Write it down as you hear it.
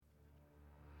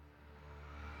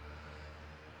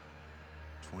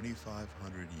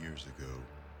2,500 years ago,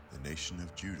 the nation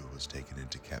of Judah was taken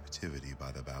into captivity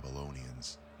by the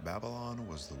Babylonians. Babylon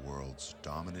was the world's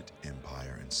dominant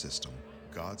empire and system.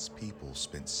 God's people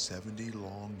spent 70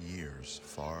 long years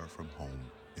far from home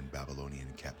in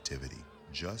Babylonian captivity.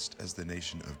 Just as the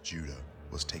nation of Judah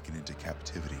was taken into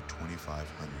captivity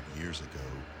 2,500 years ago,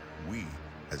 we,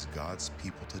 as God's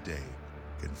people today,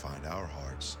 can find our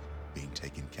hearts being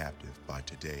taken captive by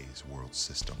today's world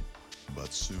system.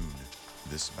 But soon,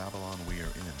 this Babylon we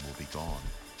are in will be gone,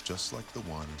 just like the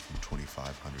one from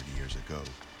 2,500 years ago.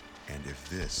 And if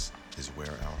this is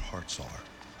where our hearts are,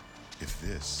 if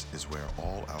this is where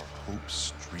all our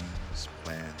hopes, dreams,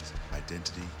 plans,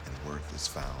 identity, and worth is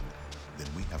found, then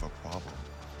we have a problem.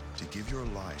 To give your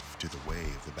life to the way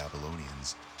of the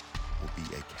Babylonians will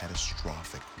be a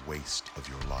catastrophic waste of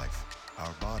your life.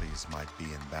 Our bodies might be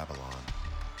in Babylon,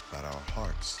 but our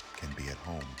hearts can be at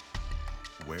home.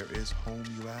 Where is home,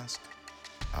 you ask?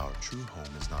 Our true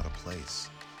home is not a place,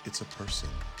 it's a person.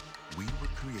 We were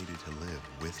created to live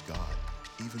with God.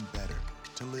 Even better,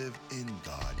 to live in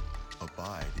God.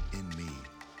 Abide in me,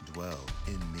 dwell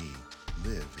in me,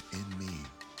 live in me.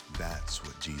 That's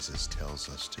what Jesus tells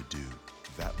us to do.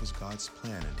 That was God's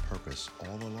plan and purpose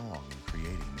all along in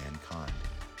creating mankind.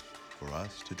 For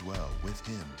us to dwell with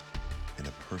Him in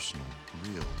a personal,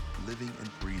 real, living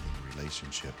and breathing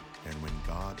relationship. And when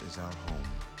God is our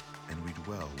home and we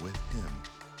dwell with Him,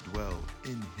 dwell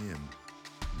in Him,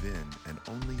 then and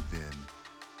only then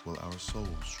will our souls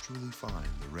truly find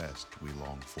the rest we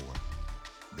long for.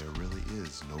 There really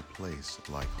is no place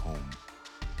like home.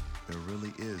 There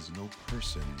really is no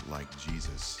person like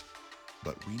Jesus.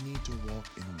 But we need to walk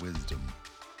in wisdom,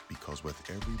 because with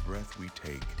every breath we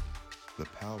take, the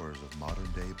powers of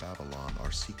modern-day Babylon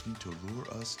are seeking to lure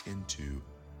us into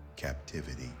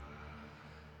captivity.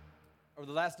 Over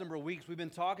the last number of weeks, we've been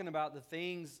talking about the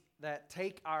things that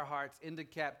take our hearts into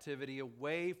captivity,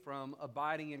 away from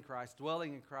abiding in Christ,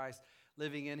 dwelling in Christ,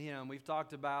 living in Him. We've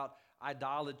talked about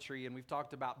idolatry, and we've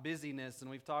talked about busyness, and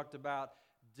we've talked about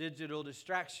digital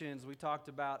distractions. We talked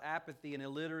about apathy and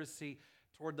illiteracy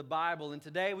toward the Bible. And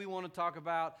today we want to talk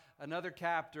about another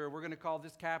chapter. We're going to call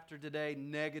this chapter today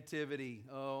negativity.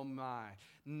 Oh my,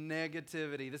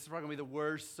 negativity. This is probably going to be the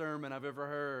worst sermon I've ever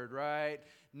heard, right?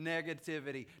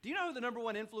 Negativity. Do you know who the number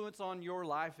one influence on your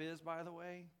life is, by the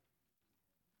way?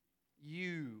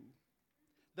 You.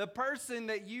 The person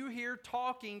that you hear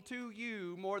talking to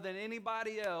you more than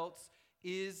anybody else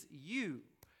is you.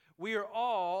 We are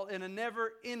all in a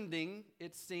never-ending,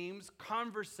 it seems,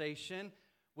 conversation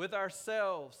with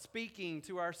ourselves, speaking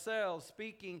to our souls.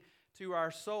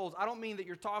 I don't mean that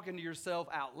you're talking to yourself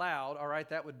out loud, all right?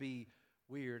 That would be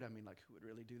weird. I mean, like, who would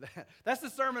really do that? That's the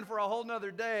sermon for a whole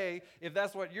nother day, if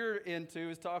that's what you're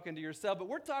into, is talking to yourself. But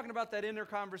we're talking about that inner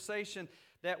conversation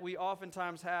that we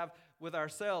oftentimes have with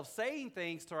ourselves, saying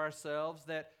things to ourselves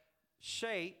that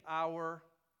shape our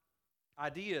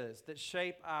ideas, that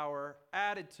shape our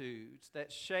attitudes,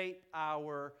 that shape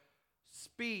our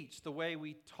speech, the way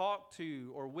we talk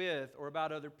to or with or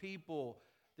about other people.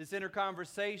 This inner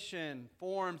conversation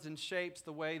forms and shapes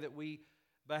the way that we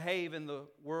behave in the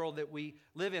world that we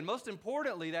live in. Most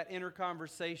importantly, that inner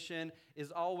conversation is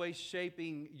always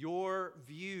shaping your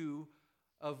view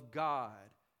of God.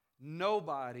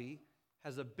 Nobody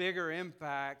has a bigger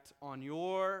impact on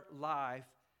your life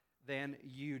than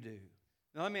you do.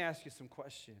 Now, let me ask you some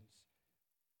questions.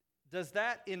 Does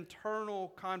that internal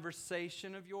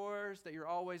conversation of yours that you're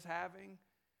always having,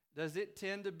 does it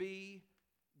tend to be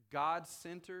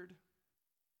God-centered?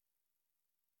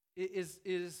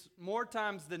 Is more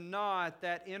times than not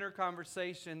that inner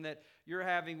conversation that you're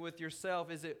having with yourself,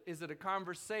 is it a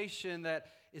conversation that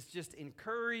is just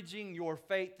encouraging your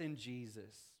faith in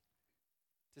Jesus,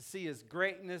 to see His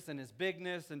greatness and His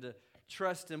bigness and to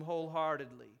trust Him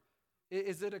wholeheartedly?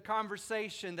 Is it a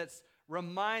conversation that's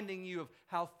reminding you of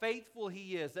how faithful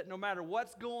He is, that no matter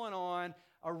what's going on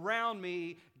around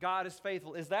me, God is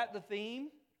faithful? Is that the theme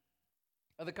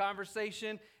of the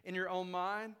conversation in your own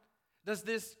mind? Does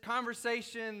this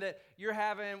conversation that you're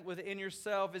having within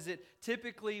yourself, is it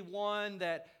typically one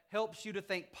that helps you to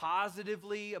think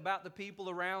positively about the people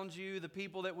around you, the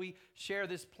people that we share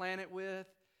this planet with?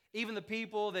 Even the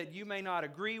people that you may not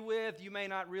agree with, you may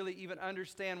not really even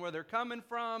understand where they're coming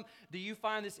from. Do you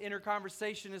find this inner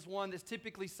conversation is one that's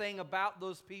typically saying about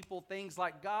those people things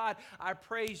like, God, I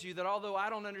praise you that although I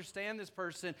don't understand this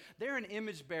person, they're an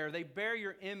image bearer. They bear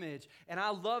your image, and I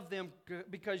love them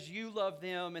because you love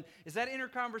them. And is that inner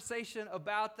conversation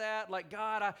about that? Like,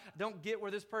 God, I don't get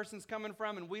where this person's coming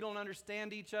from, and we don't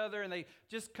understand each other, and they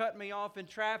just cut me off in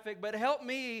traffic, but help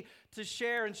me to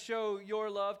share and show your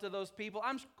love to those people.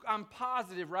 I'm I'm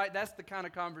positive, right? That's the kind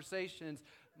of conversations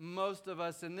most of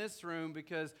us in this room,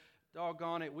 because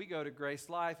doggone it, we go to Grace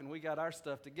Life and we got our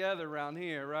stuff together around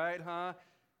here, right, huh?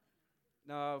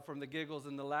 No, from the giggles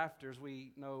and the laughters,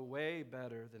 we know way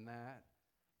better than that.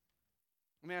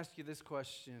 Let me ask you this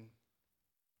question.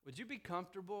 Would you be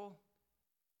comfortable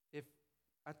if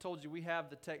I told you we have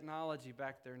the technology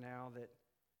back there now that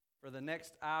for the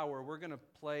next hour we're going to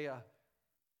play a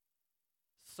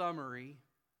summary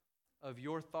of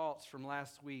your thoughts from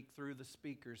last week through the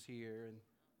speakers here and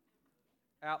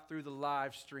out through the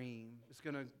live stream? It's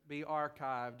going to be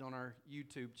archived on our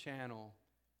YouTube channel.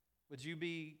 Would you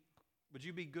be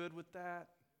good with that?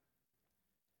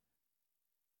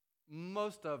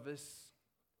 Most of us,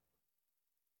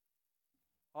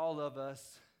 all of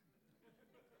us,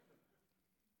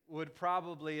 would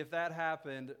probably, if that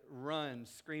happened, run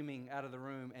screaming out of the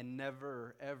room and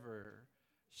never, ever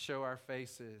show our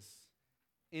faces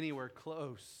anywhere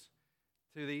close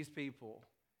to these people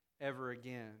ever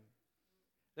again.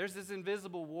 There's this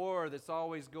invisible war that's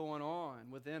always going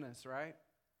on within us, right?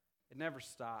 It never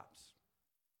stops.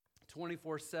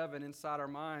 24/7 inside our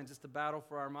minds. It's the battle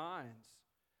for our minds,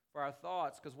 for our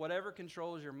thoughts, because whatever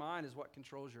controls your mind is what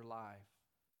controls your life.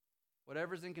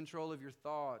 Whatever's in control of your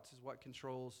thoughts is what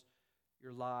controls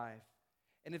your life.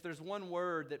 And if there's one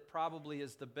word that probably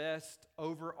is the best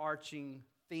overarching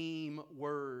theme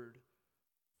word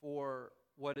for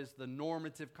what is the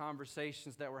normative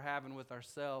conversations that we're having with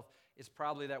ourselves, it's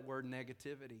probably that word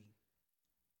negativity.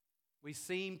 We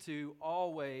seem to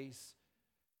always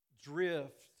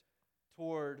drift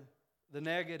toward the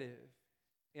negative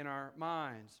in our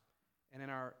minds and in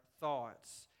our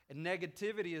thoughts. And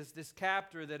negativity is this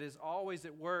captor that is always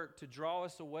at work to draw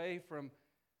us away from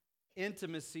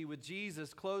intimacy with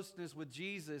Jesus, closeness with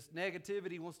Jesus.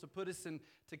 Negativity wants to put us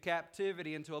into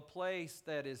captivity, into a place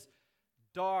that is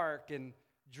dark and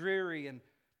dreary and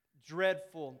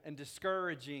dreadful and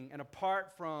discouraging and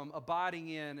apart from abiding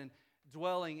in and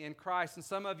dwelling in Christ. And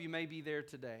some of you may be there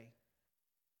today.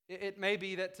 It may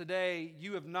be that today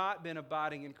you have not been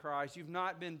abiding in Christ. You've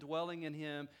not been dwelling in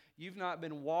Him. You've not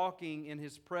been walking in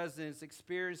His presence,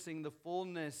 experiencing the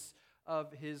fullness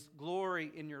of His glory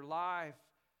in your life,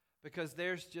 because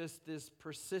there's just this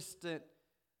persistent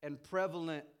and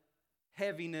prevalent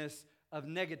heaviness of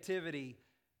negativity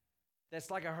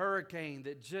that's like a hurricane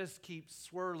that just keeps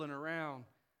swirling around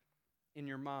in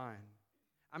your mind.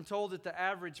 I'm told that the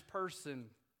average person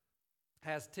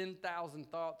has 10,000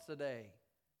 thoughts a day.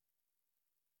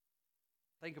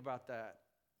 Think about that.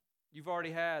 You've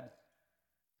already had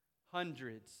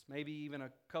hundreds, maybe even a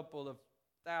couple of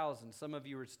thousand. Some of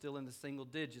you are still in the single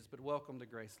digits, but welcome to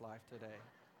Grace Life today.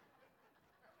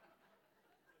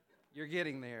 You're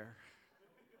getting there.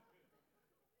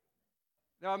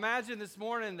 Now imagine this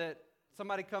morning that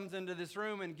somebody comes into this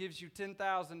room and gives you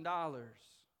 $10,000.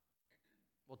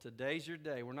 Well, today's your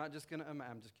day. We're not just going to,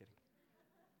 I'm just kidding.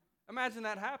 Imagine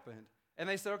that happened. And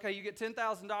they said, okay, you get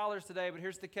 $10,000 today, but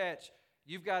here's the catch.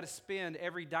 You've got to spend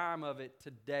every dime of it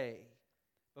today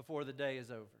before the day is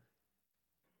over.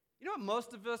 You know what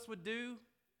most of us would do?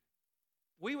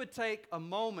 We would take a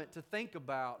moment to think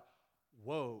about,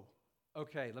 whoa,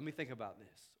 okay, let me think about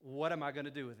this. What am I going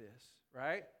to do with this,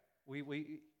 right? We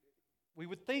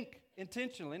would think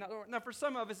intentionally. Now, for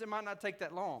some of us, it might not take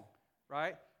that long,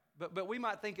 right? But we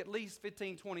might think at least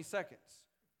 15, 20 seconds,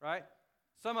 right?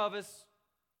 Some of us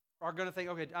are going to think,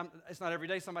 okay, it's not every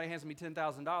day somebody hands me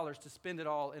 $10,000 to spend it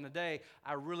all in a day.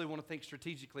 I really want to think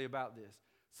strategically about this.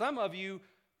 Some of you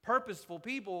purposeful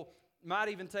people might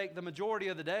even take the majority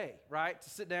of the day, right, to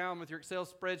sit down with your Excel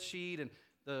spreadsheet and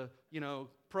the,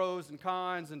 pros and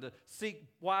cons and to seek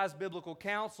wise biblical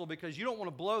counsel, because you don't want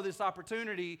to blow this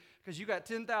opportunity because you got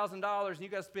 $10,000 and you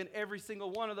got to spend every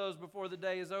single one of those before the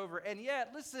day is over. And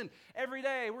yet, listen, every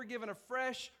day we're given a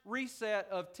fresh reset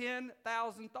of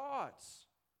 10,000 thoughts.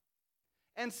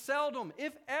 And seldom,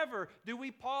 if ever, do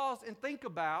we pause and think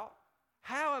about,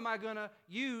 how am I going to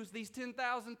use these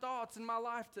 10,000 thoughts in my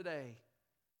life today?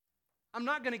 I'm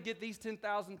not going to get these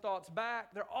 10,000 thoughts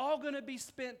back. They're all going to be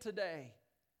spent today.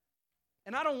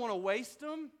 And I don't want to waste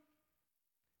them.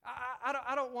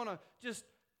 I don't want to just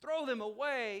throw them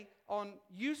away on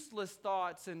useless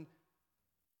thoughts and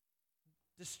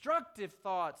destructive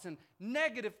thoughts and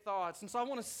negative thoughts. And so I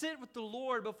want to sit with the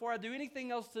Lord before I do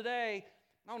anything else today.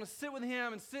 I want to sit with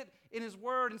Him and sit in His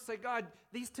Word and say, God,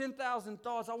 these 10,000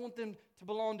 thoughts, I want them to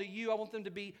belong to You. I want them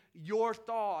to be Your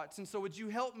thoughts. And so would You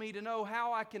help me to know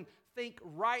how I can think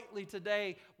rightly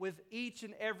today with each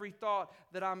and every thought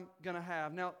that I'm going to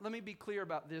have? Now, let me be clear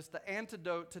about this. The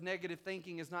antidote to negative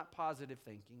thinking is not positive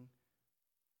thinking.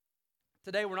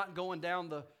 Today, we're not going down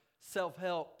the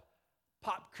self-help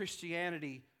pop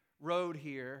Christianity road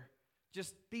here.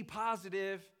 Just be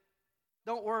positive.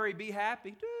 Don't worry, be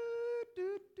happy.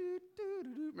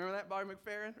 Remember that, Bobby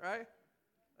McFerrin, right?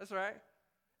 That's right.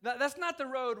 That's not the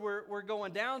road we're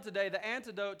going down today. The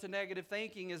antidote to negative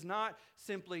thinking is not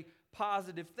simply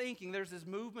positive thinking. There's this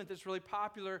movement that's really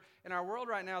popular in our world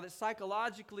right now that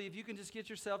psychologically, if you can just get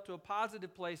yourself to a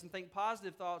positive place and think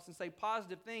positive thoughts and say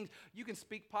positive things, you can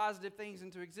speak positive things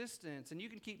into existence, and you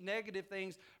can keep negative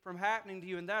things from happening to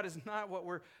you, and that is not what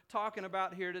we're talking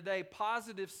about here today.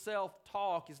 Positive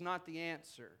self-talk is not the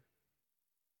answer.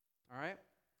 All right?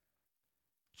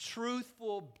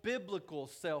 Truthful, biblical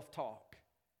self-talk,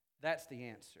 that's the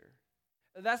answer.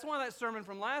 That's why that sermon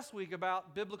from last week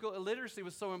about biblical illiteracy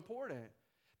was so important.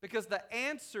 Because the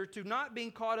answer to not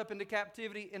being caught up into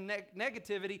captivity and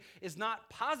negativity is not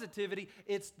positivity,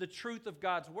 it's the truth of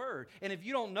God's Word. And if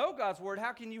you don't know God's Word,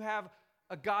 how can you have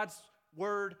a God's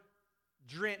Word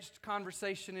drenched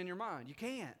conversation in your mind? You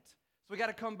can't. So we got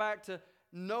to come back to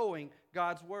knowing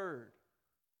God's Word.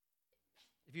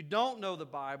 If you don't know the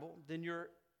Bible, then your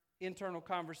internal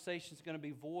conversation is going to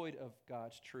be void of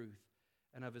God's truth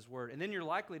and of His Word. And then you're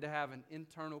likely to have an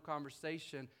internal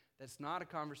conversation that's not a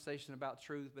conversation about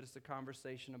truth, but it's a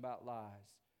conversation about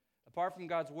lies. Apart from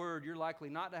God's Word, you're likely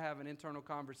not to have an internal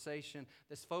conversation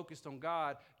that's focused on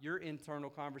God. Your internal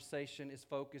conversation is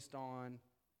focused on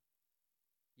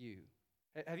you.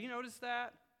 Have you noticed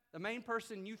that? The main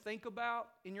person you think about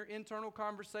in your internal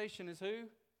conversation is who?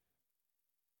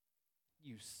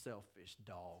 You selfish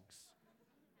dogs.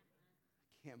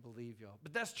 Can't believe y'all.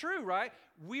 But that's true, right?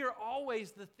 We are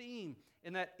always the theme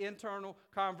in that internal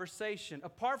conversation.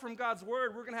 Apart from God's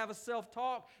Word, we're going to have a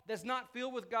self-talk that's not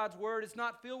filled with God's Word. It's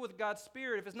not filled with God's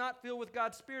Spirit. If it's not filled with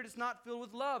God's Spirit, it's not filled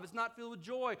with love. It's not filled with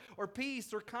joy or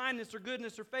peace or kindness or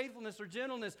goodness or faithfulness or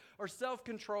gentleness or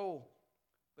self-control.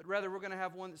 But rather, we're going to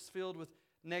have one that's filled with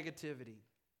negativity.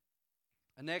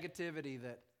 A negativity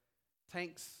that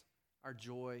tanks our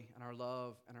joy and our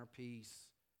love and our peace.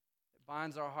 It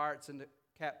binds our hearts into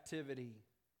captivity.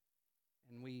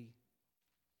 And we,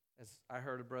 as I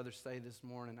heard a brother say this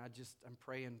morning, I'm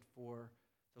praying for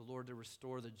the Lord to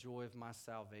restore the joy of my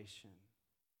salvation.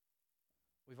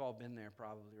 We've all been there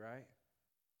probably, right?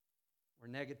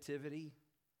 Where negativity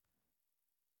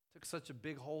took such a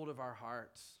big hold of our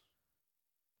hearts.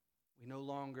 We no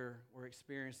longer were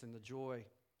experiencing the joy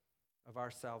of our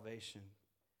salvation.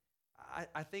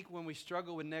 I think when we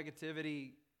struggle with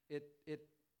negativity, it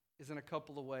is in a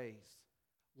couple of ways.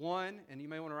 One, and you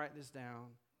may want to write this down,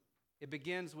 it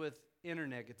begins with inner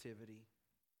negativity.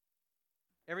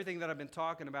 Everything that I've been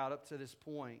talking about up to this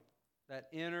point, that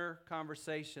inner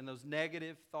conversation, those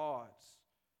negative thoughts,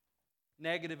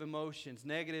 negative emotions,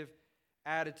 negative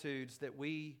attitudes that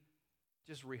we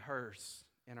just rehearse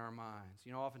in our minds.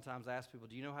 You know, oftentimes I ask people,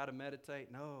 do you know how to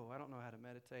meditate? No, I don't know how to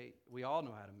meditate. We all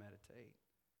know how to meditate.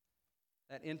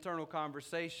 That internal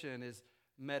conversation is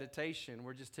meditation.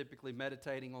 We're just typically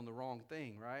meditating on the wrong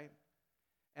thing, right?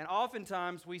 And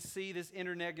oftentimes we see this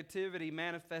inner negativity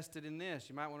manifested in this.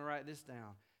 You might want to write this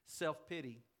down.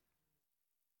 Self-pity,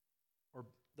 or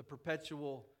the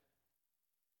perpetual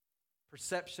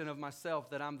perception of myself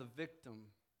that I'm the victim.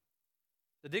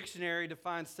 The dictionary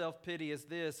defines self-pity as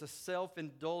this: a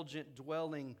self-indulgent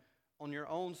dwelling on your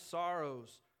own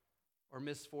sorrows or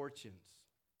misfortunes.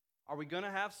 Are we going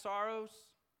to have sorrows?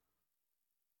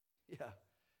 Yeah,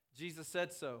 Jesus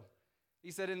said so.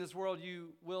 He said, in this world you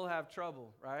will have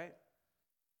trouble, right?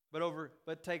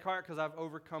 But take heart, because I've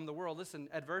overcome the world. Listen,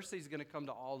 adversity is going to come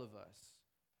to all of us.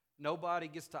 Nobody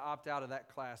gets to opt out of that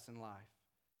class in life.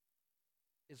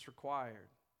 It's required.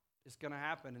 It's going to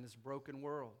happen in this broken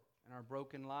world, in our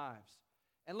broken lives.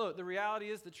 And look, the reality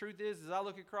is, the truth is, as I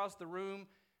look across the room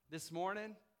this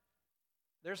morning,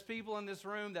 there's people in this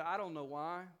room that I don't know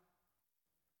why,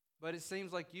 but it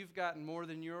seems like you've gotten more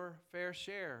than your fair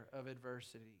share of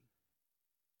adversity.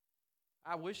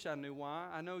 I wish I knew why.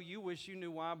 I know you wish you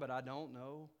knew why, but I don't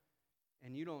know,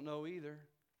 and you don't know either.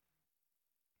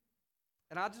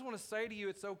 And I just want to say to you,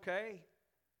 it's okay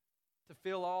to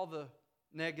feel all the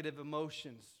negative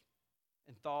emotions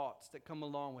and thoughts that come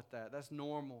along with that. That's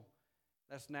normal.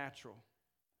 That's natural.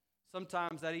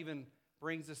 Sometimes that even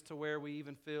brings us to where we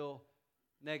even feel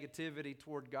negativity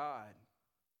toward God.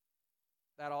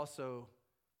 That also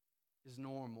is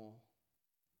normal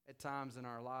at times in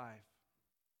our life.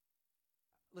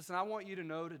 Listen, I want you to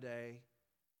know today,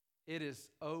 it is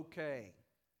okay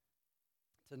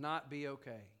to not be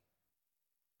okay.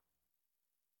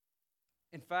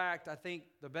 In fact, I think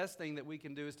the best thing that we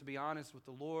can do is to be honest with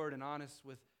the Lord and honest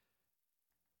with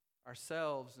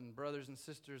ourselves and brothers and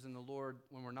sisters in the Lord.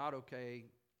 When we're not okay,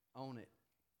 own it.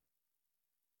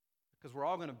 because we're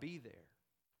all going to be there.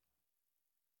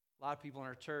 A lot of people in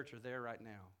our church are there right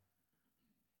now.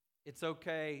 It's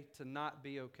okay to not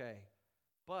be okay,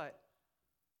 but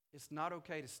it's not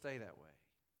okay to stay that way.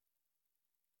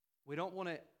 We don't want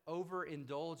to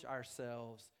overindulge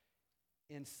ourselves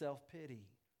in self-pity.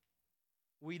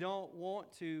 We don't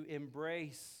want to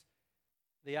embrace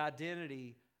the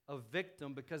identity of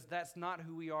victim because that's not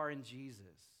who we are in Jesus.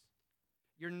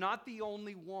 You're not the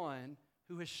only one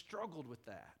who has struggled with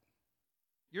that.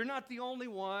 You're not the only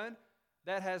one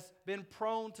that has been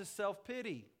prone to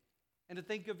self-pity and to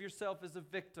think of yourself as a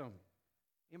victim.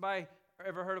 Anybody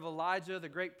ever heard of Elijah, the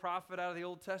great prophet out of the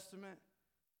Old Testament?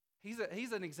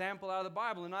 He's an example out of the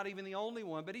Bible, and not even the only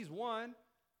one, but he's one.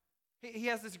 He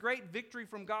has this great victory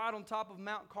from God on top of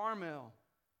Mount Carmel.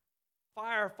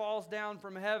 Fire falls down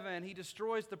from heaven. He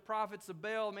destroys the prophets of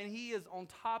Baal. I mean, he is on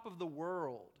top of the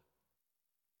world.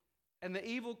 And the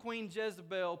evil queen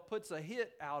Jezebel puts a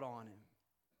hit out on him.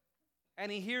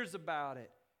 And he hears about it.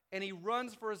 And he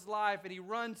runs for his life, and he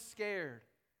runs scared.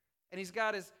 And he's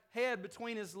got his head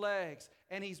between his legs,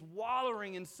 and he's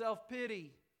wallowing in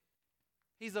self-pity.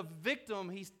 He's a victim.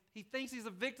 He thinks he's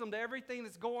a victim to everything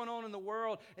that's going on in the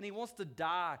world, and he wants to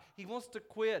die. He wants to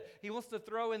quit. He wants to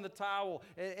throw in the towel.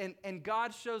 And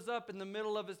God shows up in the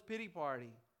middle of his pity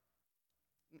party.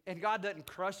 And God doesn't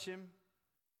crush him.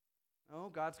 No,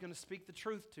 God's going to speak the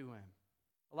truth to him.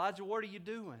 Elijah, what are you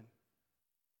doing?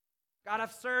 God,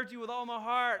 I've served you with all my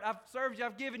heart. I've served you.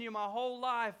 I've given you my whole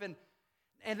life, and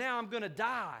now I'm going to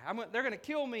die. They're going to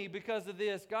kill me because of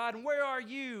this, God. And where are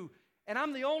you? And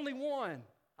I'm the only one.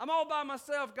 I'm all by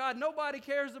myself, God. Nobody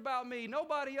cares about me.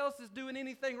 Nobody else is doing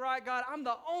anything right, God. I'm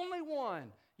the only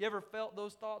one. You ever felt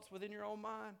those thoughts within your own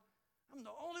mind? I'm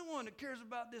the only one that cares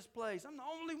about this place. I'm the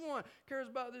only one that cares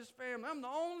about this family. I'm the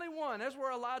only one. That's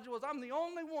where Elijah was. I'm the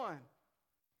only one.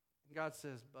 And God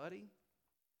says, buddy.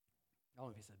 I don't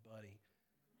know if he said buddy.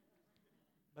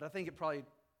 But I think it probably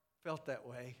felt that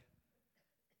way.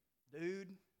 Dude,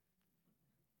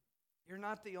 you're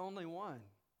not the only one.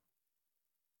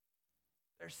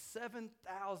 There's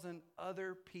 7,000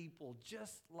 other people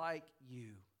just like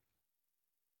you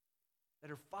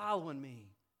that are following me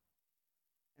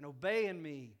and obeying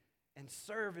me and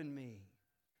serving me.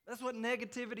 That's what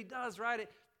negativity does, right? It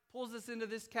pulls us into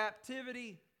this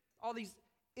captivity, all these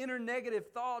inner negative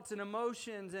thoughts and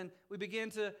emotions, and we begin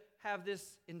to have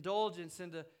this indulgence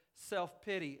into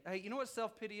self-pity. Hey, you know what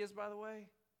self-pity is, by the way?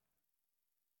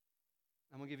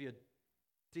 I'm going to give you a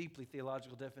deeply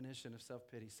theological definition of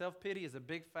self-pity. Self-pity is a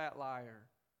big fat liar.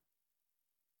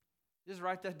 Just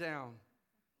write that down.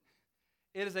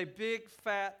 It is a big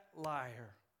fat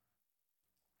liar.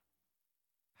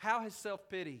 How has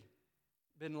self-pity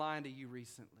been lying to you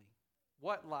recently?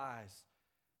 What lies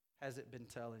has it been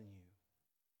telling you?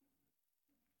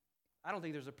 I don't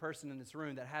think there's a person in this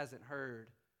room that hasn't heard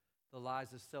the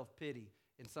lies of self-pity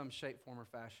in some shape, form, or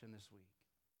fashion this week.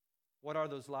 What are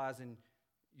those lies in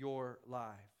your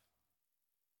life?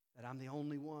 That I'm the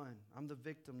only one. I'm the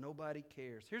victim. Nobody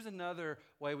cares. Here's another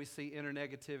way we see inner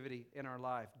negativity in our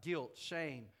life. Guilt,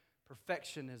 shame,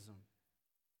 perfectionism.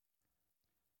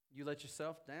 You let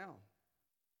yourself down.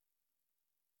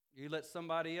 You let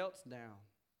somebody else down.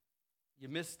 You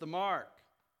missed the mark.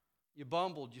 You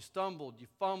bumbled, you stumbled, you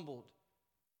fumbled.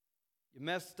 You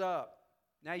messed up.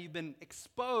 Now you've been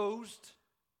exposed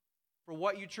for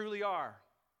what you truly are,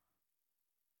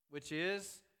 which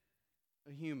is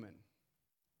a human.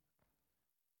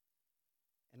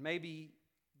 And maybe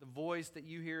the voice that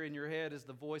you hear in your head is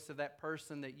the voice of that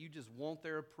person that you just want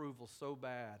their approval so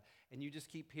bad. And you just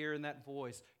keep hearing that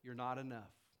voice. You're not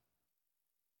enough.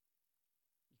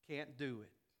 You can't do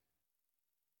it.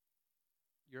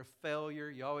 You're a failure.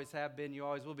 You always have been. You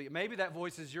always will be. Maybe that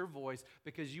voice is your voice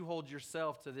because you hold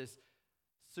yourself to this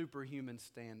superhuman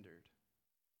standard.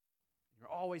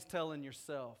 You're always telling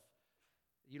yourself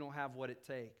that you don't have what it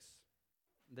takes,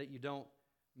 that you don't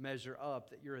measure up,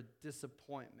 that you're a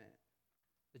disappointment,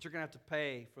 that you're going to have to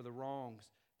pay for the wrongs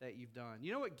that you've done.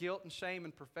 You know what guilt and shame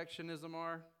and perfectionism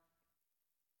are?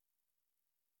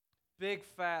 Big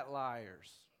fat liars.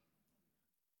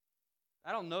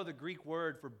 I don't know the Greek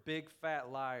word for big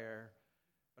fat liar,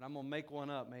 but I'm going to make one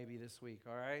up maybe this week,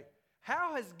 all right?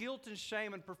 How has guilt and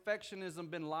shame and perfectionism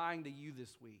been lying to you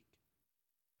this week?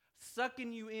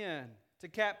 Sucking you in to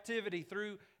captivity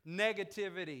through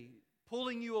negativity,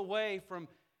 pulling you away from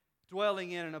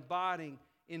dwelling in and abiding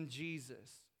in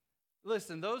Jesus.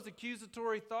 Listen, those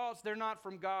accusatory thoughts, they're not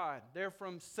from God. They're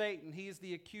from Satan. He is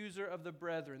the accuser of the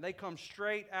brethren. They come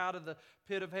straight out of the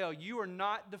pit of hell. You are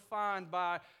not defined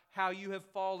by how you have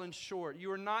fallen short.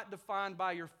 You are not defined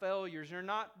by your failures. You're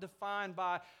not defined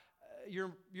by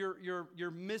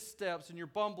your missteps and your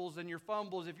bumbles and your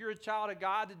fumbles. If you're a child of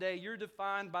God today, you're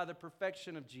defined by the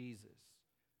perfection of Jesus.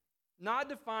 Not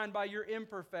defined by your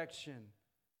imperfection,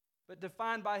 but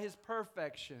defined by His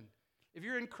perfection. If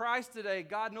you're in Christ today,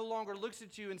 God no longer looks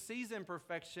at you and sees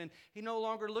imperfection. He no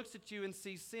longer looks at you and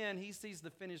sees sin. He sees the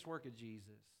finished work of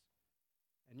Jesus.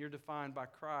 And you're defined by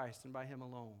Christ and by Him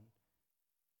alone.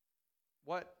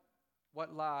 What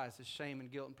lies has shame and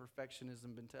guilt and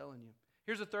perfectionism been telling you?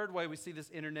 Here's a third way we see this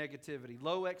inner negativity: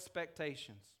 low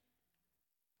expectations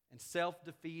and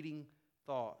self-defeating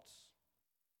thoughts.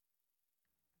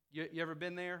 You ever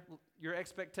been there? Your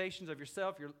expectations of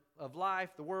yourself, of life,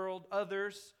 the world,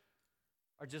 others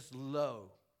are just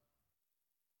low.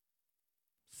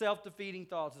 Self-defeating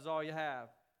thoughts is all you have.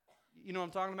 You know what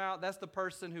I'm talking about? That's the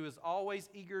person who is always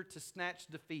eager to snatch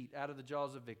defeat out of the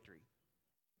jaws of victory.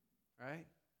 Right?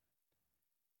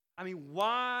 I mean,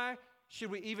 why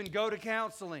should we even go to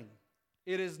counseling?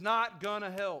 It is not going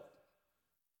to help.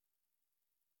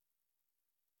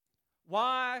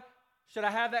 Why should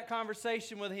I have that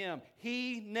conversation with him?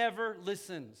 He never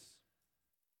listens.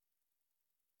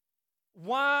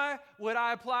 Why would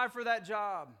I apply for that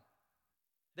job?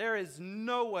 There is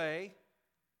no way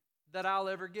that I'll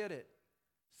ever get it.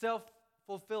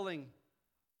 Self-fulfilling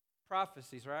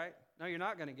prophecies, right? No, you're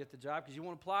not going to get the job because you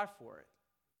won't apply for it.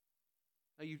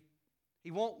 No,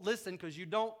 he won't listen because you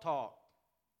don't talk.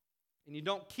 And you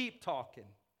don't keep talking.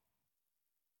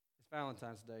 It's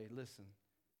Valentine's Day. Listen.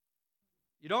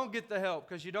 You don't get the help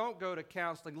because you don't go to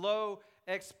counseling. Low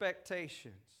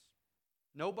expectations.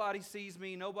 Nobody sees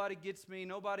me. Nobody gets me.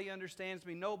 Nobody understands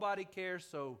me. Nobody cares.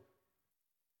 So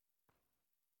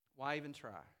why even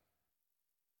try?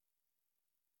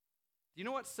 Do you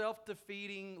know what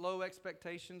self-defeating low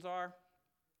expectations are?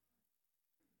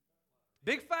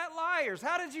 Big fat liars.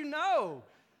 How did you know?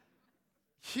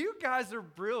 You guys are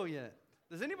brilliant.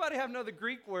 Does anybody have another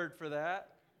Greek word for that?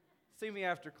 See me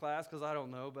after class because I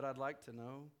don't know, but I'd like to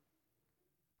know.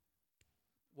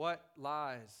 What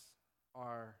lies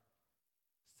are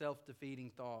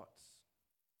self-defeating thoughts?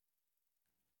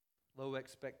 Low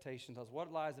expectations.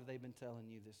 What lies have they been telling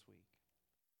you this week?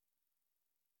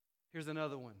 Here's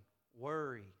another one.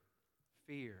 Worry,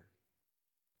 fear.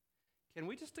 Can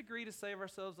we just agree to save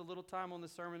ourselves a little time on the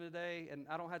sermon today? And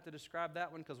I don't have to describe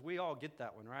that one because we all get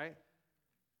that one, right?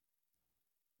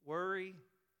 Worry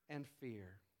and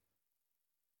fear.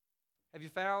 Have you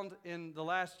found in the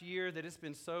last year that it's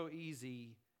been so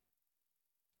easy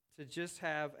to just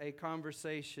have a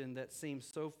conversation that seems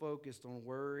so focused on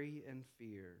worry and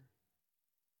fear?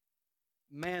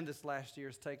 Man, this last year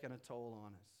has taken a toll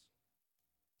on us.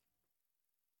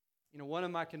 You know, one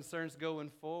of my concerns going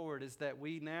forward is that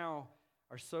we now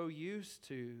are so used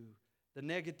to the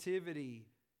negativity,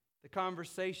 the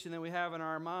conversation that we have in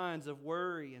our minds of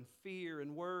worry and fear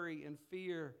and worry and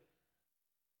fear.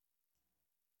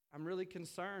 I'm really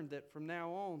concerned that from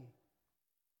now on,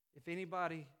 if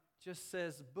anybody just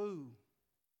says boo,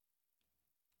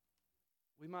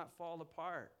 we might fall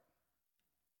apart.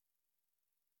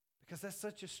 Because that's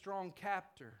such a strong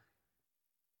captor.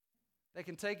 They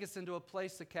can take us into a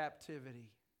place of captivity.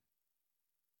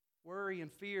 Worry and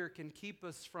fear can keep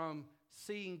us from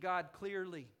seeing God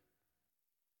clearly,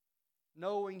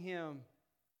 knowing Him,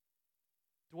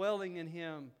 dwelling in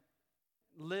Him,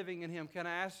 living in Him. Can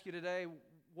I ask you today,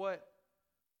 what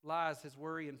lies has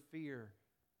worry and fear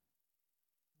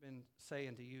been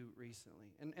saying to you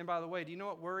recently? And by the way, do you know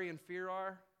what worry and fear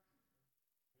are?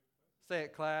 Say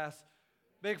it, class.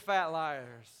 Big fat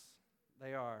liars.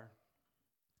 They are.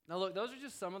 Now look, those are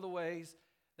just some of the ways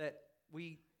that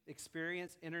we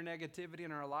experience inner negativity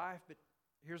in our life, but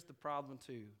here's the problem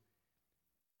too.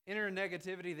 Inner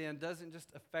negativity then doesn't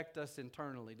just affect us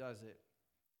internally, does it?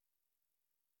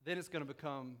 Then it's going to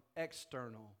become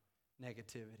external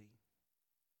negativity.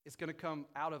 It's going to come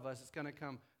out of us. It's going to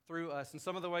come through us. And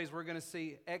some of the ways we're going to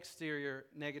see exterior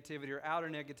negativity or outer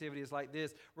negativity is like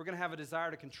this. We're going to have a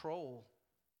desire to control.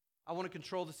 I want to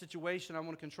control the situation. I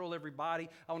want to control everybody.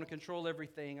 I want to control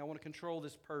everything. I want to control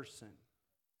this person.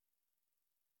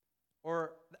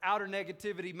 Or the outer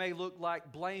negativity may look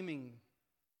like blaming,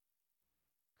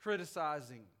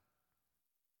 criticizing,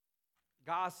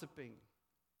 gossiping,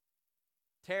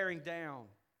 tearing down,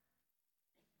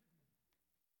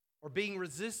 or being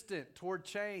resistant toward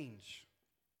change,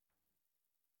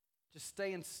 just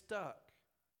staying stuck,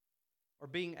 or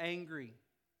being angry,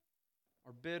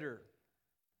 or bitter,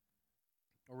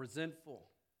 or resentful,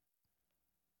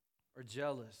 or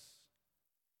jealous.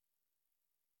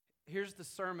 Here's the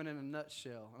sermon in a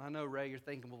nutshell. And I know, Ray, you're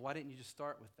thinking, well, why didn't you just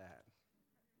start with that?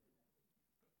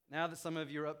 Now that some of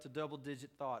you are up to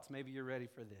double-digit thoughts, maybe you're ready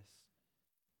for this.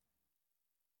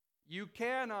 You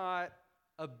cannot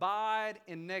abide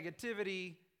in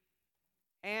negativity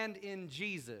and in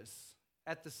Jesus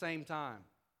at the same time.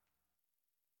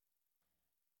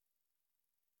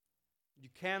 You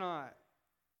cannot.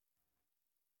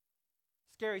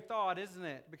 Scary thought, isn't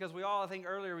it? Because we all, I think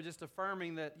earlier, were just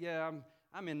affirming that, yeah,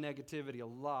 I'm in negativity a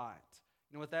lot.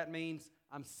 You know what that means?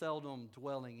 I'm seldom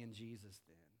dwelling in Jesus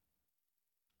then.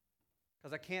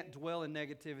 Because I can't dwell in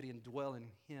negativity and dwell in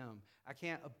Him. I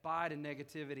can't abide in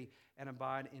negativity and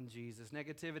abide in Jesus.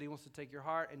 Negativity wants to take your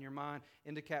heart and your mind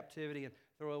into captivity and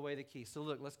throw away the key. So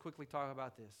look, let's quickly talk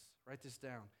about this. Write this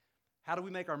down. How do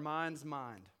we make our minds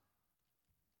mind?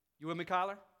 You with me,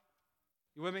 Kyler?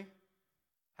 You with me?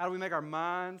 How do we make our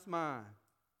minds mind?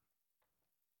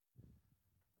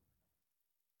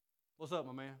 What's up,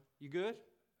 my man? You good?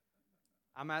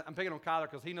 I'm picking on Kyler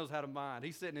because he knows how to mind.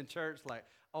 He's sitting in church like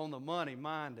on the money,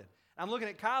 minding. I'm looking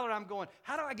at Kyler and I'm going,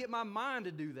 how do I get my mind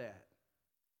to do that?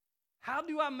 How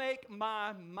do I make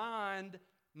my mind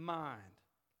mind?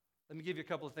 Let me give you a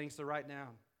couple of things to write down.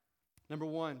 Number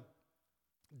one,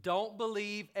 don't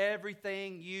believe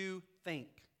everything you think.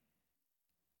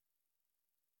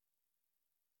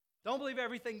 Don't believe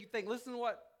everything you think. Listen to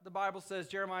what the Bible says,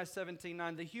 Jeremiah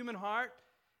 17:9. The human heart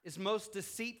is most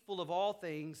deceitful of all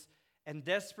things and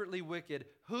desperately wicked.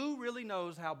 Who really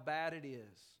knows how bad it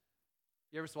is?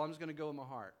 You ever say, well, I'm just going to go with my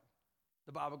heart.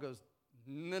 The Bible goes,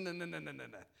 no.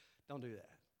 Don't do that.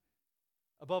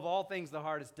 Above all things, the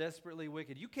heart is desperately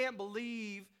wicked. You can't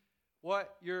believe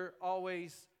what you're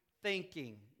always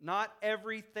thinking. Not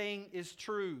everything is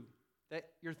true that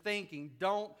you're thinking.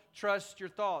 Don't trust your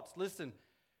thoughts. Listen,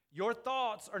 your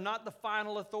thoughts are not the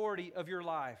final authority of your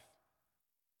life.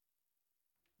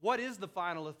 What is the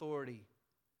final authority?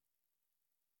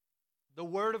 The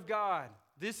Word of God.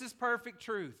 This is perfect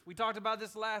truth. We talked about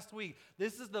this last week.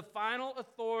 This is the final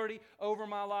authority over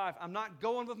my life. I'm not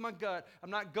going with my gut. I'm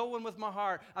not going with my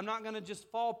heart. I'm not going to just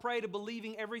fall prey to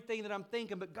believing everything that I'm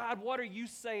thinking. But God, what are you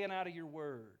saying out of your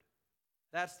Word?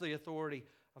 That's the authority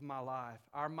of my life.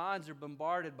 Our minds are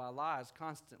bombarded by lies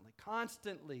constantly.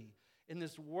 Constantly. In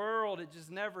this world, it just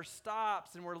never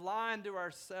stops, and we're lying to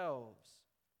ourselves.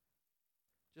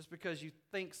 Just because you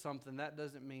think something, that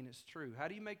doesn't mean it's true. How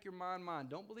do you make your mind mind?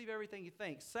 Don't believe everything you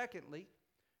think. Secondly,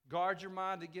 guard your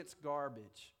mind against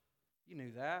garbage. You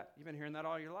knew that. You've been hearing that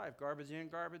all your life. Garbage in,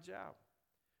 garbage out.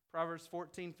 Proverbs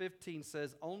 14:15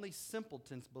 says, only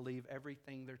simpletons believe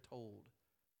everything they're told.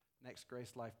 Next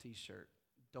Grace Life t-shirt.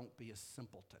 Don't be a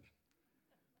simpleton.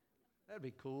 That'd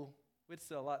be cool. We'd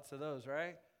sell lots of those,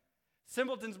 right?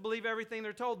 Simpletons believe everything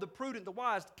they're told. The prudent, the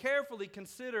wise, carefully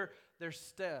consider their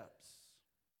steps.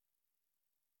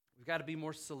 We've got to be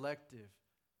more selective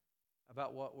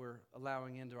about what we're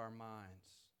allowing into our minds.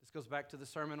 This goes back to the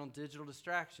sermon on digital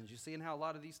distractions. You seeing how a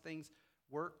lot of these things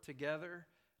work together?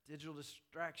 Digital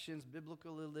distractions,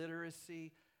 biblical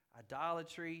illiteracy,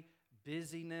 idolatry,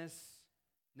 busyness,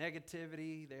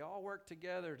 negativity. They all work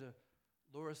together to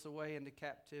lure us away into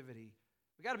captivity.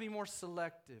 We've got to be more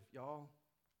selective, y'all.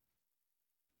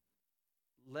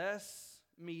 Less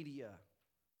media,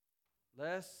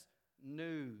 less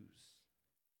news,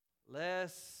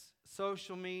 less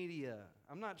social media.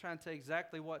 I'm not trying to tell you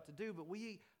exactly what to do, but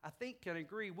I think, can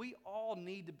agree, we all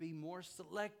need to be more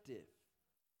selective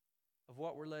of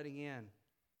what we're letting in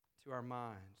to our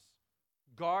minds.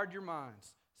 Guard your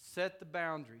minds, set the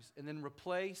boundaries, and then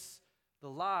replace the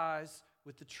lies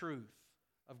with the truth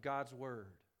of God's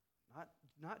Word.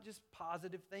 Not just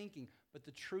positive thinking, but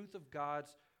the truth of God's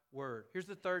Word. Here's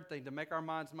the third thing to make our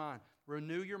minds mind.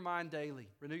 Renew your mind daily.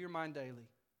 Renew your mind daily.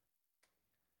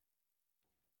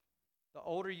 The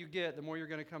older you get, the more you're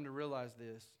going to come to realize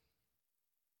this.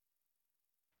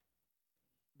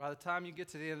 By the time you get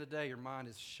to the end of the day, your mind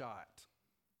is shot,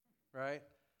 right?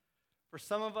 For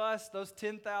some of us, those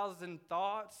 10,000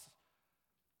 thoughts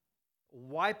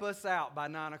wipe us out by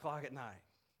 9 o'clock at night,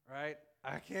 right?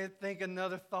 I can't think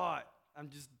another thought. I'm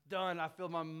just done. I feel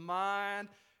my mind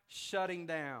shutting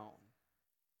down.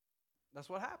 That's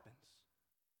what happens.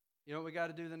 You know what we got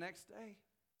to do the next day?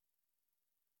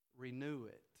 Renew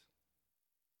it.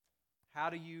 How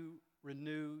do you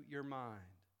renew your mind?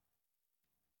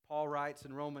 Paul writes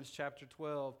in Romans chapter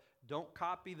 12, don't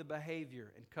copy the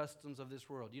behavior and customs of this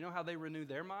world. You know how they renew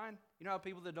their mind? You know how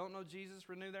people that don't know Jesus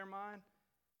renew their mind?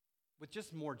 With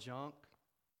just more junk,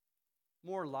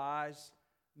 more lies,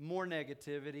 more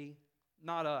negativity.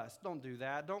 Not us. Don't do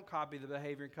that. Don't copy the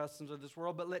behavior and customs of this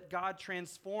world, but let God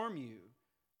transform you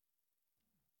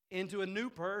into a new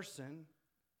person.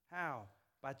 How?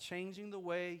 By changing the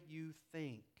way you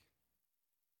think.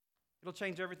 It'll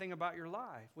change everything about your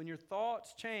life. When your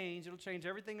thoughts change, it'll change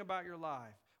everything about your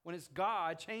life. When it's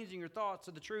God changing your thoughts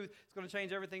to the truth, it's going to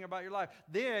change everything about your life.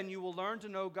 Then you will learn to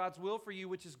know God's will for you,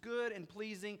 which is good and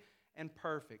pleasing and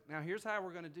perfect. Now, here's how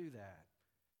we're going to do that.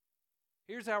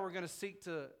 Here's how we're going to seek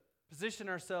to position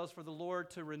ourselves for the Lord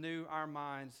to renew our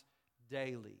minds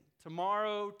daily.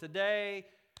 Tomorrow, today,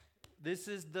 this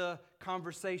is the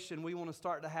conversation we want to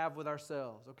start to have with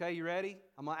ourselves. Okay, you ready?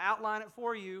 I'm going to outline it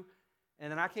for you,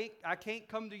 and then I can't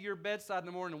come to your bedside in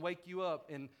the morning and wake you up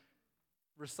and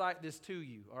recite this to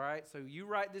you, all right? So you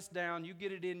write this down, you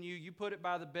get it in you, you put it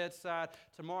by the bedside.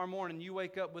 Tomorrow morning, you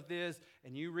wake up with this,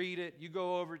 and you read it, you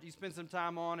go over it, you spend some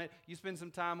time on it, you spend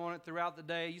some time on it throughout the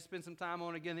day, you spend some time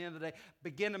on it again at the end of the day.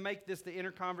 Begin to make this the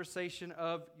inner conversation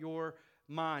of your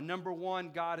mind. Number one,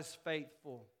 God is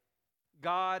faithful.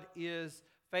 God is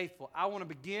faithful. I want to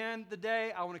begin the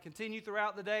day. I want to continue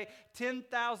throughout the day.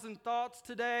 10,000 thoughts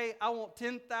today. I want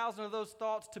 10,000 of those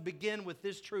thoughts to begin with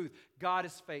this truth. God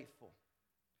is faithful.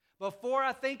 Before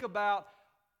I think about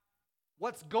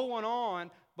what's going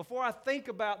on, before I think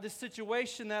about this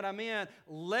situation that I'm in,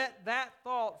 let that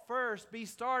thought first be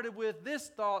started with this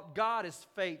thought: God is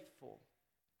faithful.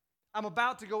 I'm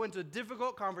about to go into a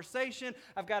difficult conversation.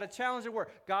 I've got a challenge at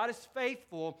work. God is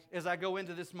faithful as I go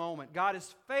into this moment. God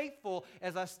is faithful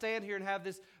as I stand here and have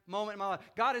this moment in my life.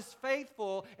 God is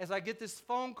faithful as I get this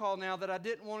phone call now that I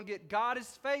didn't want to get. God is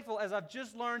faithful as I've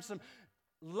just learned some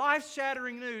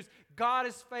life-shattering news. God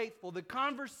is faithful. The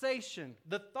conversation,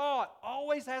 the thought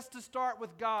always has to start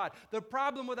with God. The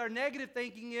problem with our negative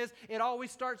thinking is it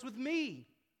always starts with me.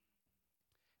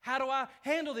 How do I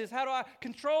handle this? How do I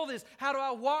control this? How do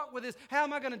I walk with this? How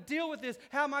am I going to deal with this?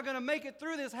 How am I going to make it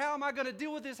through this? How am I going to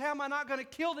deal with this? How am I not going to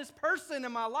kill this person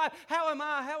in my life? How am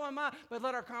I? How am I? But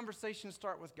let our conversation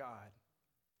start with God.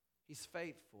 He's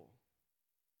faithful.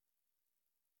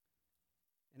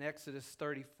 In Exodus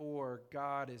 34,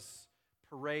 God is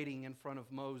parading in front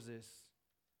of Moses.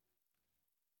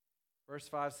 Verse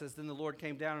 5 says, "Then the Lord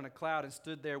came down in a cloud and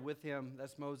stood there with him,"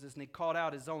 that's Moses, "and he called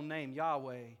out his own name,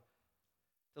 Yahweh.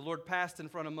 The Lord passed in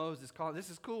front of Moses, calling." This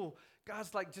is cool.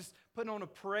 God's like just putting on a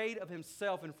parade of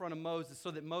himself in front of Moses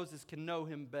so that Moses can know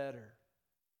him better.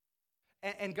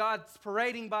 And God's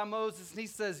parading by Moses, and he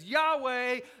says,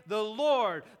 "Yahweh, the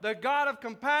Lord, the God of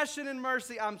compassion and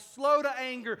mercy, I'm slow to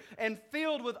anger and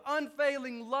filled with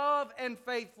unfailing love and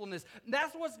faithfulness." And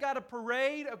that's what's got to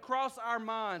parade across our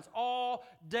minds all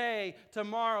day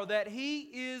tomorrow, that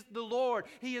he is the Lord.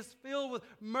 He is filled with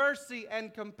mercy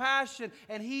and compassion,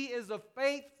 and he is a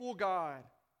faithful God.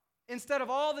 Instead of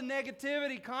all the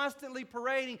negativity constantly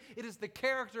parading, it is the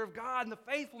character of God and the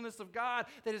faithfulness of God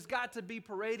that has got to be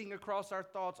parading across our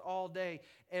thoughts all day,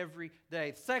 every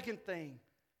day. Second thing,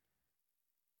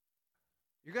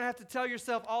 you're going to have to tell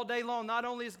yourself all day long, not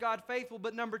only is God faithful,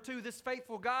 but number two, this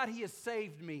faithful God, he has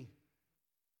saved me.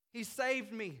 He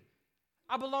saved me.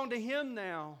 I belong to him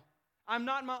now. I'm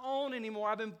not my own anymore.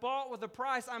 I've been bought with a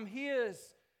price. I'm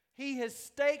his. He has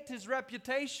staked his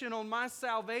reputation on my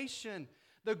salvation.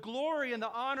 The glory and the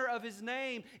honor of his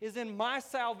name is in my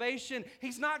salvation.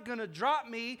 He's not going to drop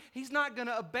me. He's not going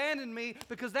to abandon me,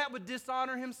 because that would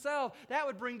dishonor himself. That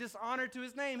would bring dishonor to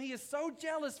his name. He is so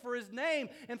jealous for his name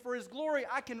and for his glory.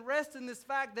 I can rest in this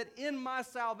fact that in my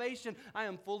salvation, I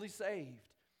am fully saved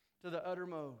to the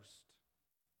uttermost.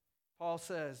 Paul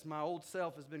says, "My old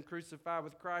self has been crucified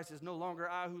with Christ. It's no longer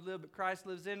I who live, but Christ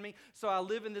lives in me. So I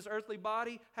live in this earthly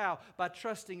body." How? By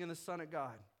trusting in the Son of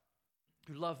God,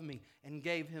 who loved me and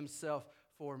gave himself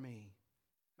for me.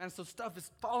 And so stuff is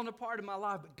falling apart in my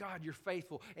life, but God, you're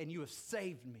faithful, and you have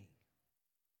saved me.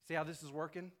 See how this is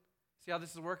working? See how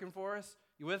this is working for us?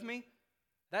 You with me?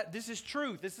 This is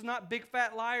truth. This is not big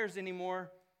fat liars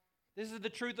anymore. This is the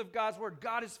truth of God's word.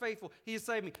 God is faithful. He has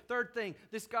saved me. Third thing,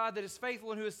 this God that is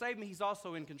faithful and who has saved me, he's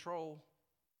also in control.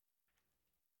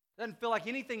 Doesn't feel like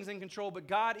anything's in control, but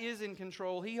God is in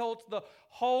control. He holds the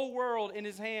whole world in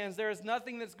his hands. There is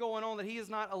nothing that's going on that he is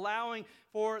not allowing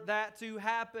for that to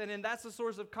happen. And that's a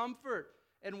source of comfort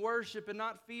and worship and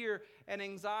not fear and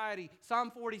anxiety.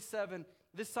 Psalm 47,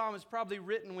 this psalm is probably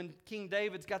written when King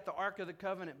David's got the Ark of the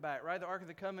Covenant back, right? The Ark of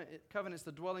the Covenant is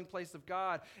the dwelling place of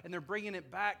God. And they're bringing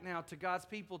it back now to God's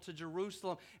people, to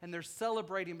Jerusalem. And they're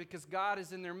celebrating because God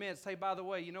is in their midst. Hey, by the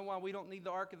way, you know why we don't need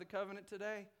the Ark of the Covenant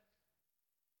today?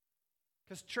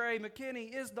 Because Trey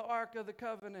McKinney is the Ark of the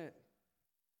Covenant.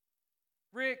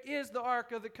 Rick is the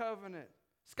Ark of the Covenant.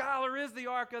 Skylar is the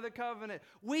Ark of the Covenant.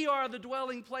 We are the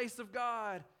dwelling place of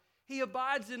God. He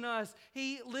abides in us.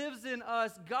 He lives in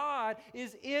us. God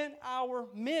is in our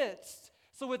midst.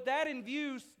 So with that in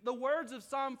view, the words of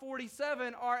Psalm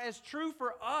 47 are as true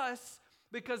for us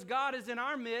because God is in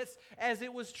our midst, as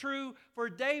it was true for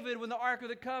David when the Ark of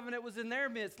the Covenant was in their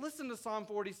midst. Listen to Psalm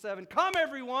 47. Come,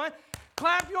 everyone,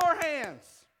 clap your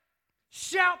hands.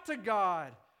 Shout to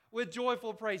God with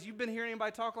joyful praise. You've been hearing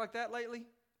anybody talk like that lately?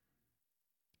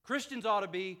 Christians ought to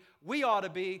be, we ought to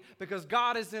be, because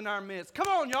God is in our midst. Come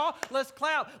on, y'all. Let's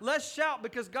clap. Let's shout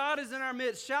because God is in our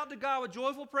midst. Shout to God with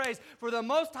joyful praise, for the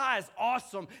Most High is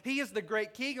awesome. He is the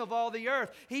great King of all the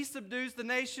earth. He subdues the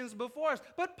nations before us.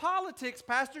 But politics,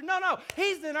 Pastor, no.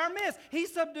 He's in our midst. He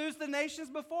subdues the nations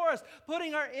before us,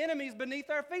 putting our enemies beneath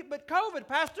our feet. But COVID,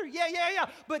 Pastor, yeah.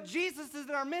 But Jesus is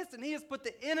in our midst, and He has put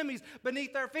the enemies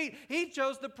beneath our feet. He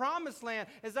chose the promised land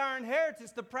as our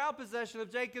inheritance, the proud possession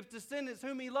of Jacob's descendants,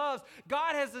 whom He loves.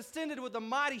 God has ascended with a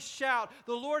mighty shout.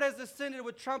 The Lord has ascended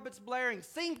with trumpets blaring.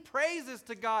 Sing praises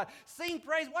to God. Sing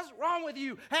praise. What's wrong with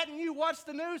you? Hadn't you watched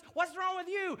the news? What's wrong with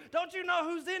you? Don't you know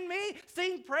who's in me?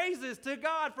 Sing praises to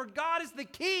God, for God is the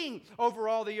King over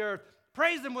all the earth.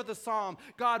 Praise Him with a psalm.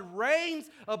 God reigns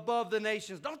above the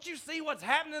nations. Don't you see what's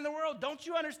happening in the world? Don't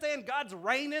you understand God's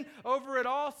reigning over it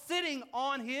all, sitting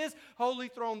on His holy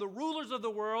throne? The rulers of the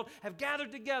world have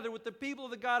gathered together with the people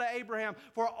of the God of Abraham.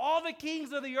 For all the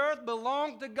kings of the earth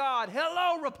belong to God.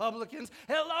 Hello, Republicans.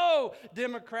 Hello,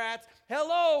 Democrats.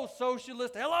 Hello,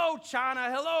 socialists. Hello,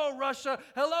 China. Hello, Russia.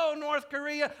 Hello, North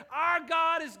Korea. Our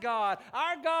God is God.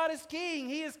 Our God is King.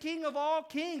 He is King of all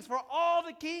kings. For all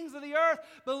the kings of the earth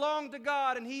belong to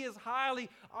God, and He is highly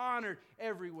honored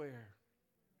everywhere.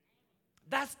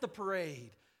 That's the parade.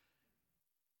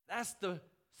 That's the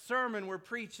sermon we're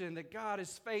preaching, that God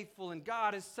is faithful and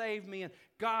God has saved me and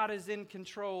God is in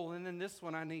control. And then this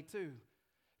one I need too.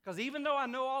 Because even though I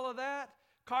know all of that,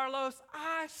 Carlos,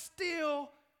 I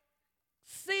still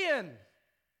sin.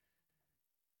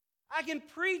 I can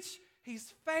preach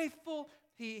He's faithful,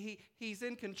 He's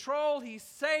in control, He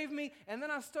saved me, and then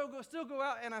I still go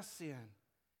out and I sin.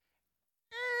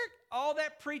 All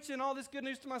that preaching, all this good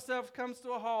news to myself comes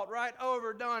to a halt, right?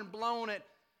 Over, done, blown it.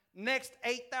 Next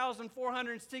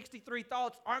 8,463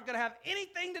 thoughts aren't going to have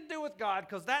anything to do with God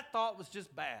because that thought was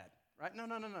just bad, right? No.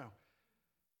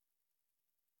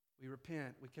 We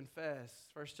repent, we confess.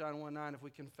 1 John 1:9, if we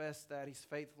confess that, He's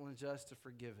faithful and just to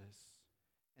forgive us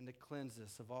and to cleanse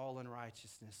us of all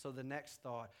unrighteousness. So the next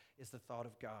thought is the thought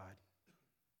of God.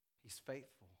 He's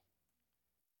faithful.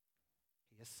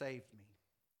 He has saved me.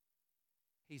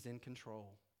 He's in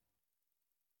control.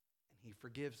 And He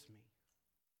forgives me.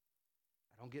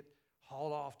 I don't get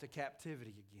hauled off to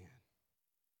captivity again.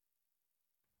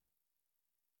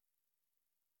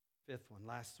 Fifth one,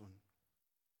 last one.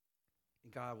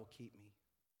 And God will keep me.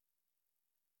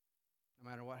 No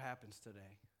matter what happens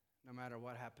today, no matter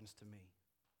what happens to me,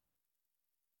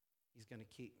 He's going to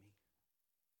keep me.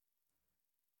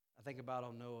 I think about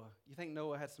Noah. You think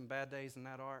Noah had some bad days in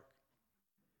that ark?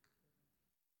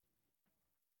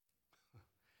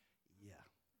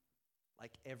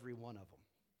 Like every one of them.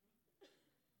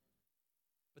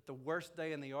 But the worst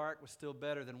day in the ark was still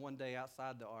better than one day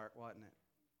outside the ark, wasn't it?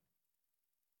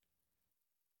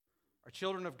 Are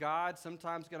children of God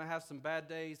sometimes going to have some bad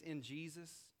days in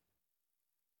Jesus?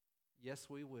 Yes,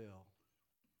 we will.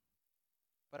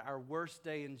 But our worst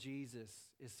day in Jesus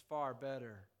is far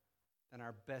better than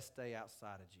our best day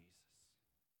outside of Jesus.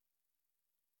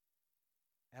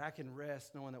 And I can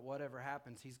rest knowing that whatever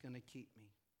happens, He's going to keep me.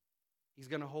 He's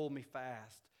going to hold me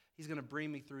fast. He's going to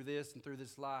bring me through this and through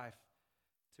this life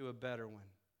to a better one.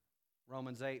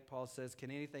 Romans 8, Paul says,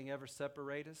 can anything ever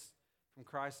separate us from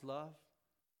Christ's love?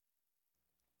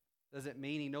 Does it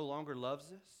mean He no longer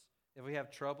loves us if we have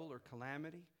trouble or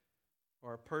calamity,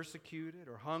 or are persecuted,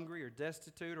 or hungry, or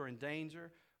destitute, or in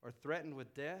danger, or threatened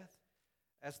with death?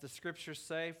 As the scriptures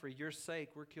say, for your sake,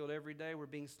 we're killed every day. We're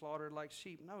being slaughtered like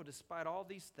sheep. No, despite all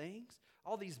these things,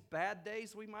 all these bad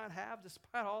days we might have,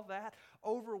 despite all that,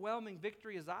 overwhelming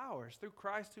victory is ours through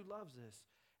Christ who loves us.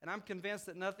 And I'm convinced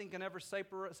that nothing can ever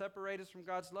separate us from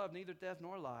God's love, neither death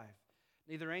nor life,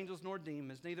 neither angels nor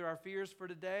demons, neither our fears for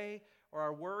today or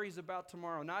our worries about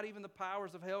tomorrow. Not even the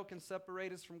powers of hell can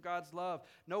separate us from God's love.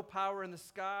 No power in the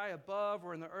sky above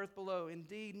or in the earth below.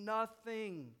 Indeed,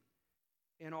 nothing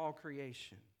in all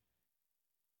creation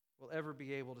will ever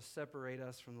be able to separate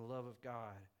us from the love of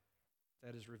God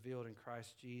that is revealed in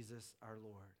Christ Jesus our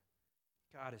Lord.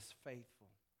 God is faithful.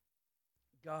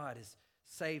 God has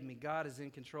saved me. God is in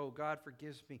control. God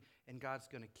forgives me, and God's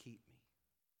going to keep me.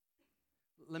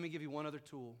 Let me give you one other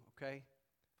tool, okay?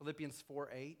 Philippians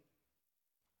 4:8.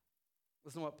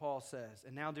 Listen to what Paul says.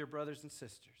 And now, dear brothers and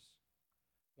sisters,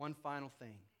 one final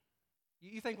thing.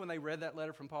 You think when they read that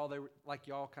letter from Paul, they were like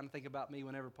y'all kind of think about me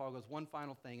whenever Paul goes, one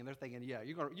final thing, and they're thinking, yeah,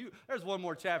 there's one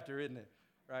more chapter, isn't it?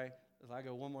 Right? As I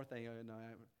go, one more thing. No,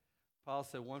 Paul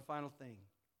said one final thing.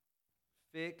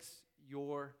 Fix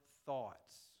your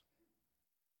thoughts.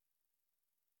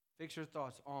 Fix your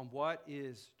thoughts on what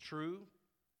is true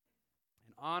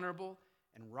and honorable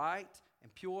and right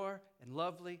and pure and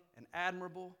lovely and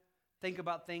admirable. Think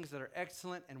about things that are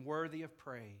excellent and worthy of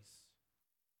praise.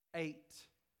 8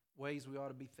 ways we ought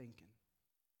to be thinking.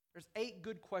 There's 8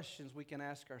 good questions we can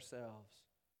ask ourselves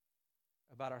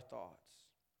about our thoughts.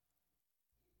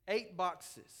 8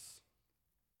 boxes.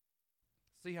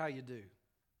 See how you do.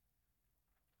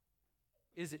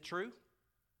 Is it true?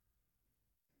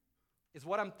 Is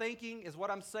what I'm thinking, is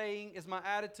what I'm saying, is my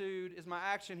attitude, is my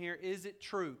action here, is it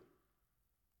true?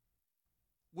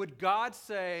 Would God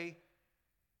say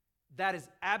that is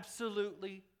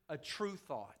absolutely a true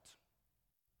thought?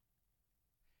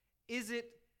 Is it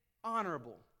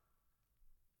honorable?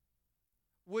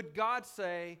 Would God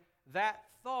say that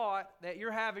thought that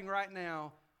you're having right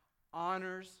now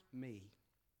honors me?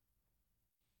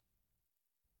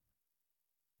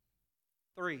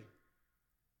 3,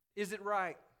 is it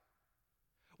right?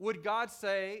 Would God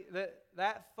say that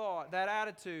that thought, that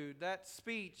attitude, that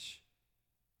speech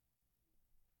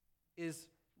is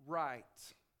right?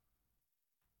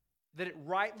 That it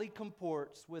rightly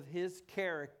comports with His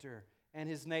character and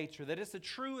His nature? That it's a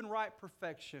true and right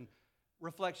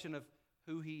reflection of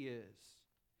who He is?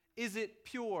 Is it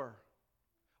pure?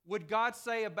 Would God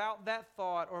say about that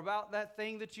thought or about that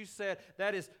thing that you said,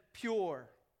 that is pure,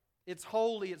 it's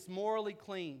holy, it's morally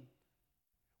clean?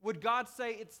 Would God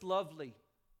say it's lovely?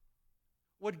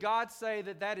 Would God say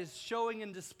that that is showing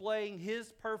and displaying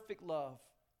His perfect love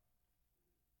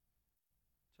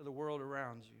to the world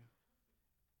around you?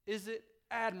 Is it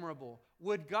admirable?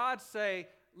 Would God say,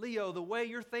 Leo, the way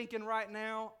you're thinking right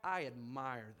now, I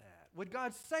admire that? Would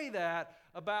God say that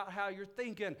about how you're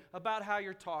thinking, about how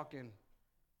you're talking?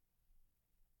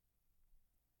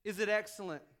 Is it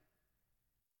excellent?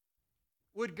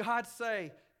 Would God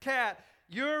say, Kat,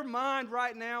 your mind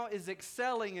right now is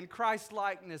excelling in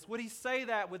Christ-likeness? Would He say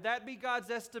that? Would that be God's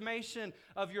estimation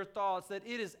of your thoughts, that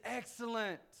it is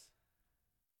excellent?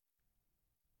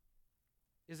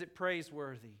 Is it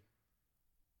praiseworthy?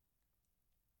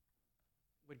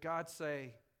 Would God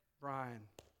say, Brian,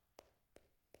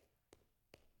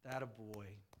 that a boy,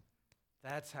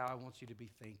 that's how I want you to be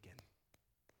thinking?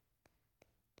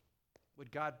 Would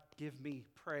God give me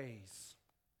praise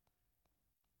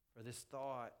for this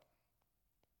thought?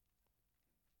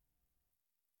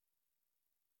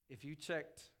 If you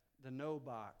checked the no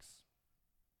box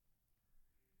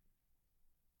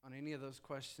on any of those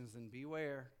questions, then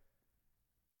beware.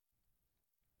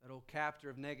 That old captor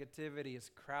of negativity is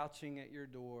crouching at your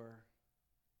door.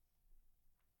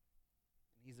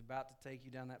 And he's about to take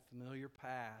you down that familiar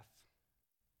path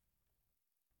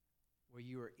where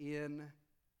you are in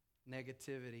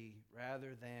negativity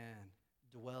rather than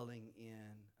dwelling in,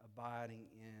 abiding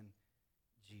in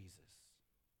Jesus.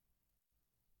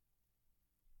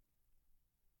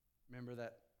 Remember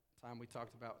that time we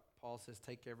talked about, Paul says,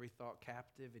 take every thought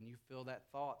captive, and you feel that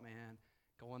thought, man,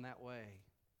 going that way.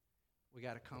 We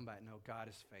got to come back. No, God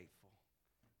is faithful,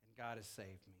 and God has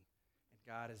saved me, and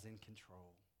God is in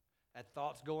control. That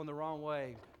thought's going the wrong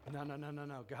way. No.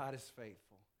 God is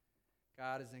faithful.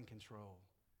 God is in control.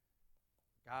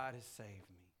 God has saved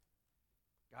me.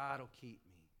 God will keep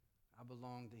me. I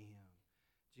belong to Him.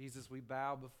 Jesus, we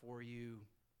bow before you,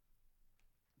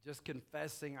 just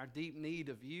confessing our deep need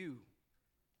of you.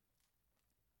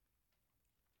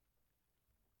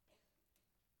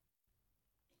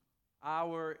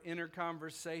 Our inner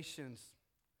conversations,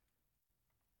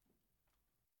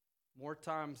 more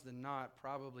times than not,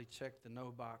 probably check the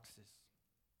no boxes.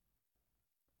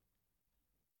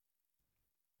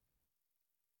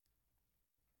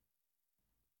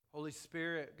 Holy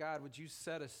Spirit, God, would you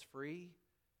set us free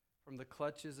from the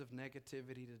clutches of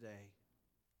negativity today?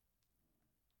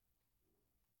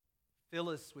 Fill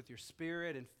us with your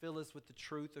Spirit and fill us with the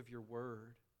truth of your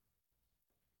word.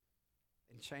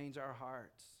 And change our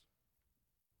hearts.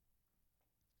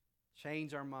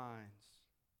 Change our minds.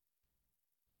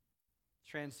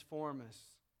 Transform us.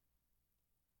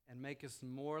 And make us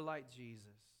more like Jesus.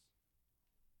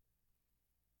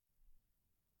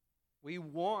 We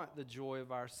want the joy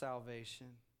of our salvation.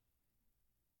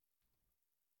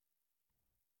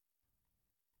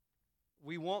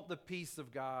 We want the peace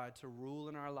of God to rule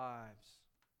in our lives.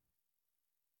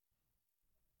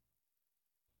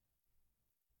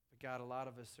 But God, a lot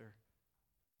of us are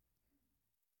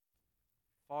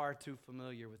far too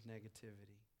familiar with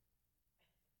negativity.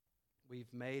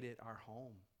 We've made it our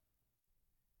home.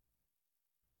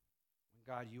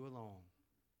 God, you alone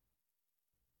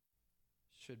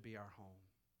should be our home.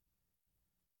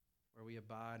 where we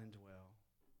abide and dwell.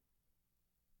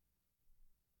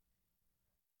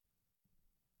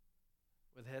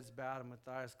 With heads bowed and with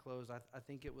eyes closed, I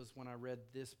think it was when I read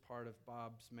this part of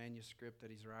Bob's manuscript that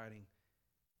he's writing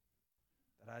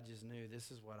that I just knew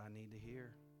this is what I need to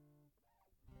hear.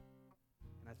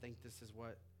 And I think this is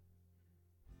what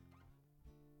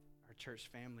our church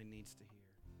family needs to hear.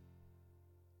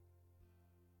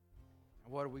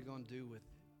 And what are we going to do with it?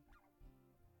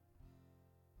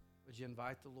 Would you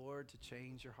invite the Lord to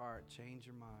change your heart, change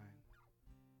your mind?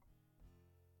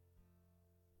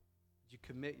 Would you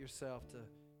commit yourself to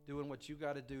doing what you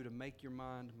got to do to make your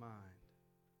mind mine?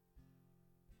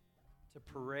 To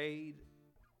parade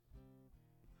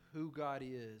who God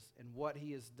is and what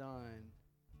He has done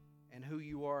and who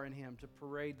you are in Him, to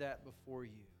parade that before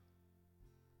you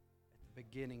at the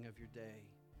beginning of your day,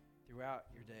 throughout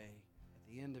your day,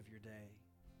 at the end of your day.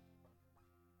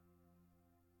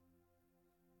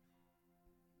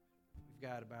 We've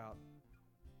got about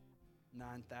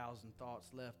 9,000 thoughts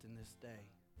left in this day.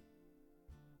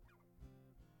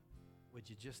 Would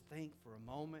you just think for a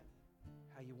moment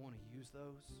how you want to use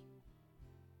those?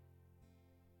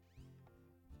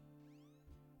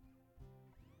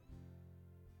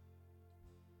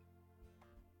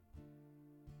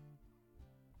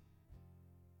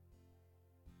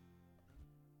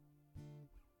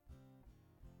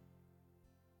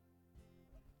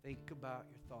 Think about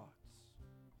your thoughts.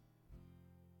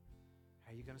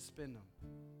 How are you going to spend them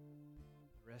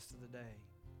the rest of the day?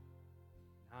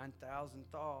 9,000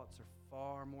 thoughts are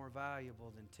far more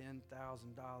valuable than $10,000.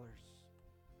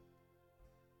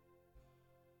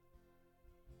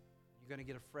 You're going to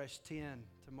get a fresh 10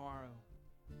 tomorrow.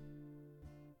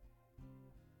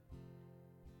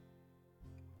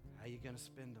 How are you going to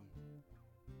spend them?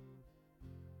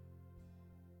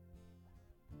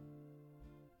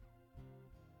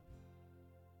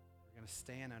 We're going to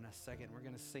stand in a second. We're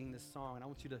going to sing this song. And I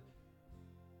want you to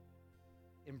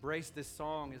embrace this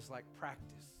song as like practice.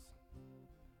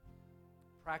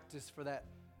 Practice for that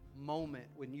moment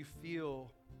when you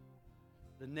feel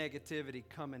the negativity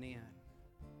coming in.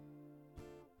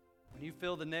 When you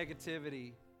feel the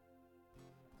negativity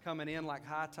coming in like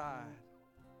high tide.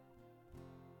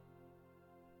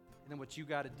 And then what you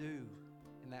got to do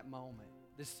in that moment.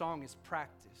 This song is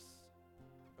practice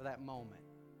for that moment.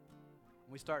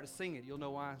 When we start to sing it, you'll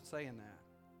know why I'm saying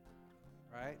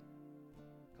that. Right?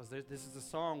 Because this is a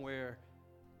song where,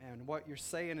 man, what you're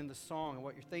saying in the song and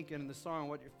what you're thinking in the song,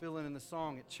 what you're feeling in the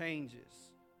song, it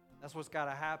changes. That's what's got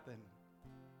to happen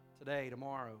today,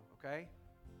 tomorrow, okay?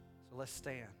 So let's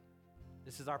stand.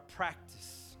 This is our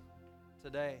practice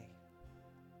today,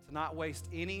 to not waste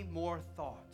any more thought